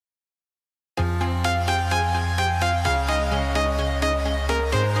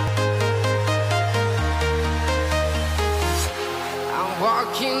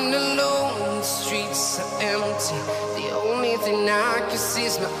see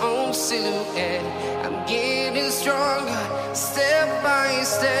is my own silhouette. I'm getting stronger, step by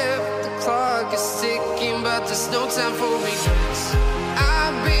step. The clock is ticking, but there's no time for regrets.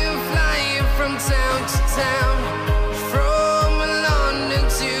 I've been flying from town to town, from London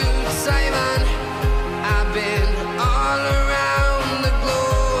to Taiwan. I've been all around the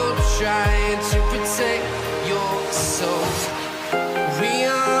globe, trying to protect your soul. We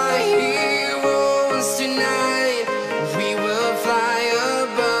are heroes tonight. We will fly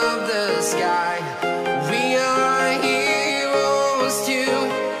above the sky. We are heroes tonight.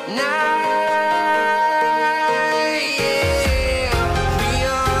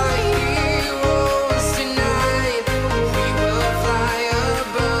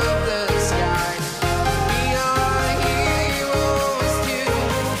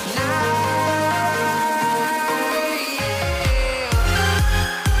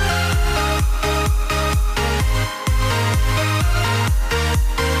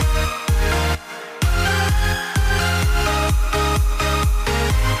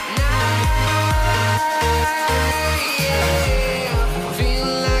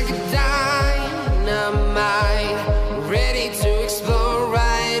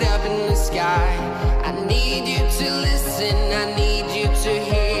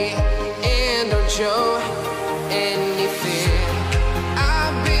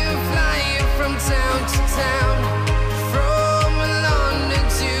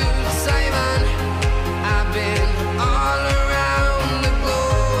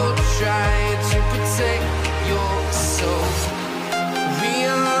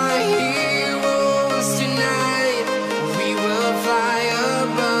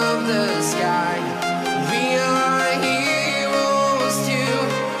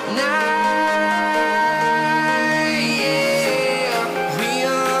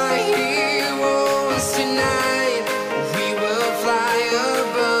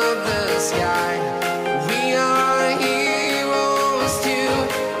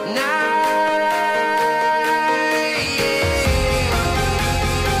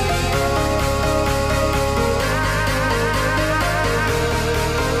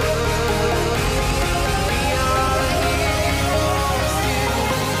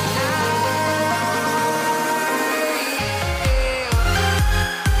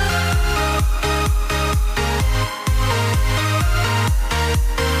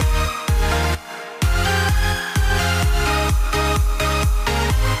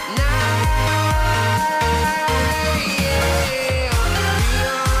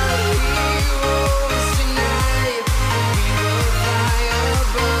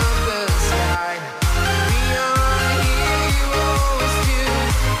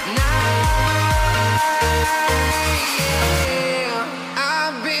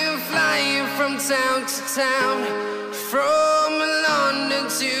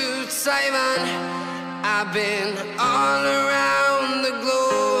 I've been all around the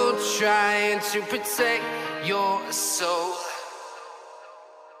globe, trying to protect your soul.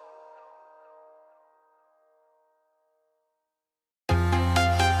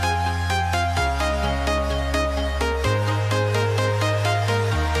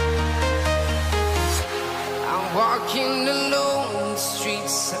 I'm walking alone, the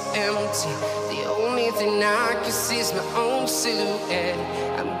streets are empty. The only thing I can see is my own silhouette.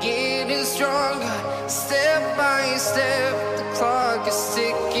 I'm getting stronger, step by step. The clock is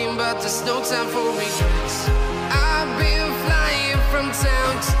ticking, but there's no time for regrets. I've been flying from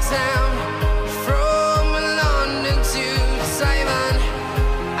town to town, from London to Taiwan.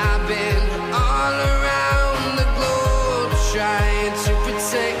 I've been all around the globe, trying to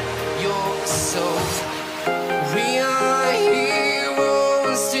protect your soul. We are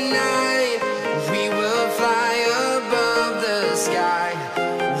heroes tonight. We will fly above the sky.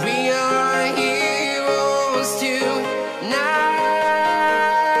 We are heroes tonight.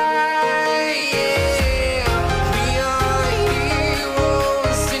 Yeah. We are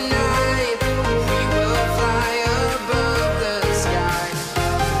heroes tonight.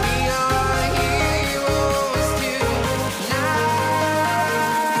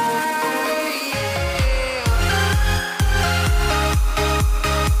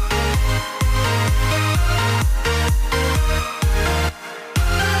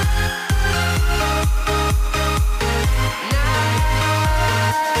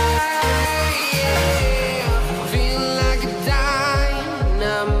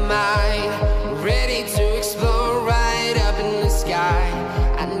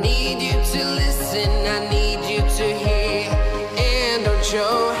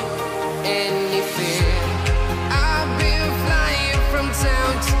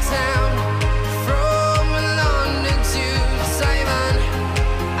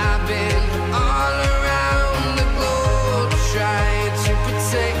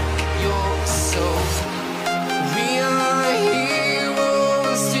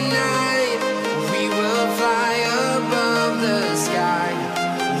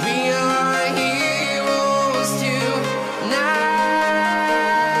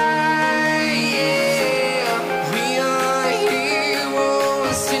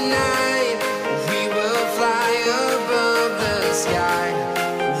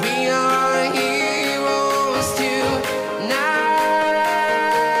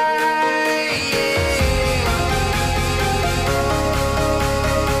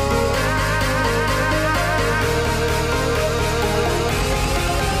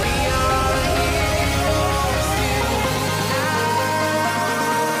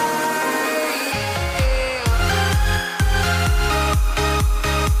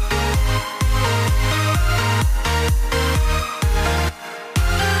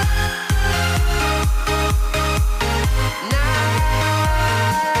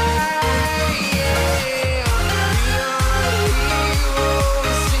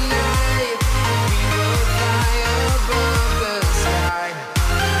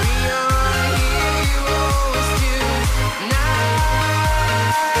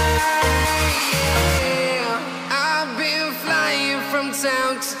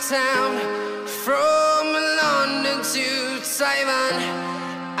 to town, from London to Taiwan.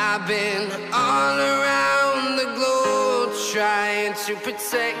 I've been all around the globe trying to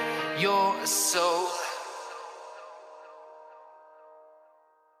protect your soul.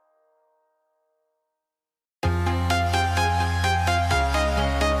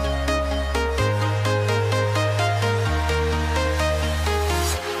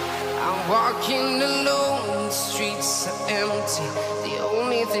 Walking alone, the streets are empty. The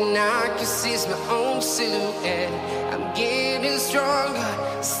only thing I can see is my own silhouette. I'm getting stronger,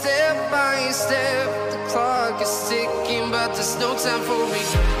 step by step. The clock is ticking, but there's no time for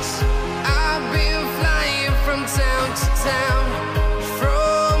regrets. I've been flying from town to town,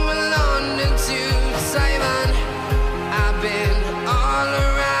 from London to Taiwan. I've been all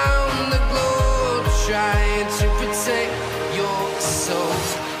around the globe trying to protect your soul.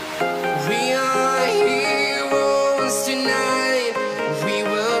 We are heroes tonight. We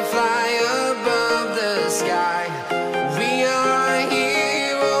will fly above the sky. We are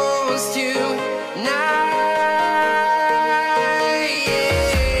heroes tonight.